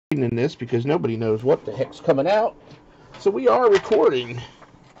in this because nobody knows what the heck's coming out. So we are recording.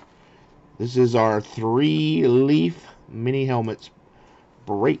 This is our 3-leaf mini helmets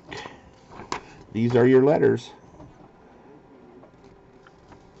break. These are your letters.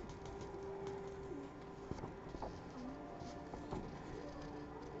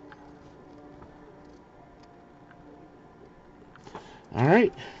 All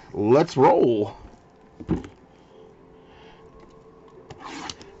right, let's roll.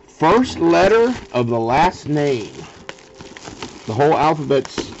 First letter of the last name. The whole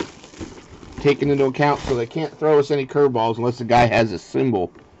alphabet's taken into account, so they can't throw us any curveballs unless the guy has a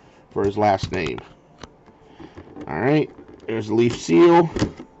symbol for his last name. All right, there's the leaf seal.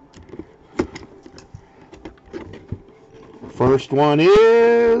 First one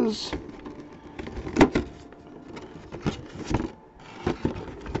is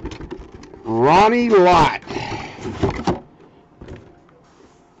Ronnie Lott.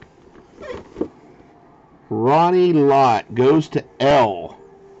 Ronnie Lott goes to L.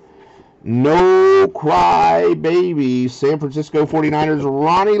 No cry baby. San Francisco 49ers,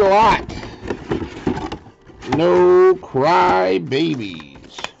 Ronnie Lott. No cry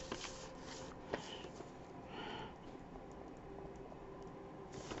babies.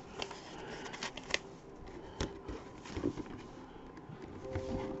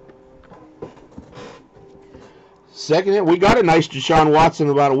 Second, we got a nice Deshaun Watson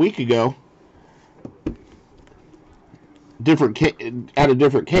about a week ago. At a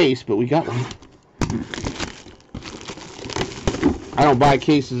different case, but we got one. I don't buy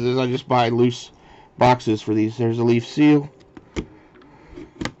cases, I just buy loose boxes for these. There's a leaf seal.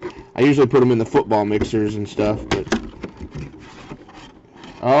 I usually put them in the football mixers and stuff, but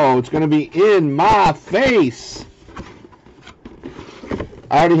oh, it's going to be in my face.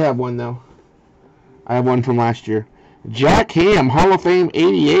 I already have one, though. I have one from last year. Jack Ham, Hall of Fame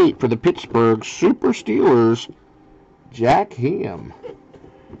 88 for the Pittsburgh Super Steelers. Jack Ham.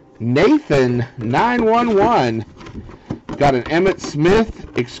 Nathan 911. Got an Emmitt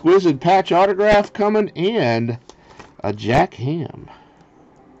Smith exquisite patch autograph coming and a Jack Ham.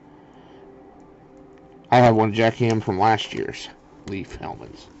 I have one Jack Ham from last year's Leaf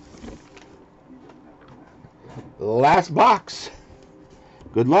helmets. Last box.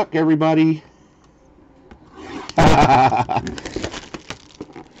 Good luck, everybody.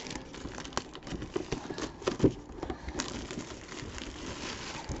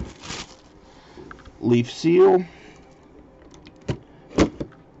 Leaf seal.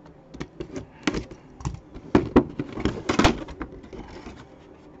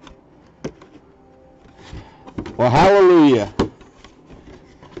 Well, hallelujah.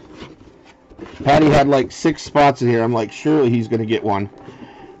 Patty had like 6 spots in here. I'm like, surely he's going to get one.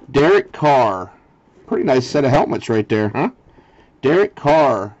 Derek Carr. Pretty nice set of helmets right there, huh? Derek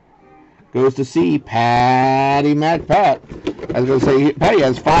Carr goes to see Patty Mad Pat. I was going to say, Patty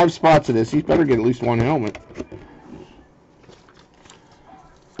has 5 spots in this. He better get at least one helmet.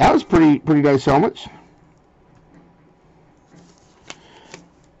 That was pretty nice helmets.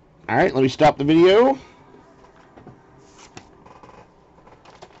 All right, let me stop the video.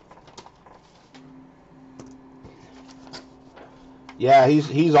 Yeah,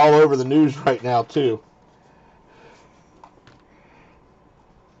 he's all over the news right now, too.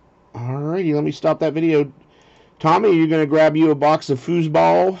 Alrighty, let me stop that video. Tommy, are you going to grab you a box of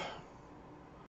foosball?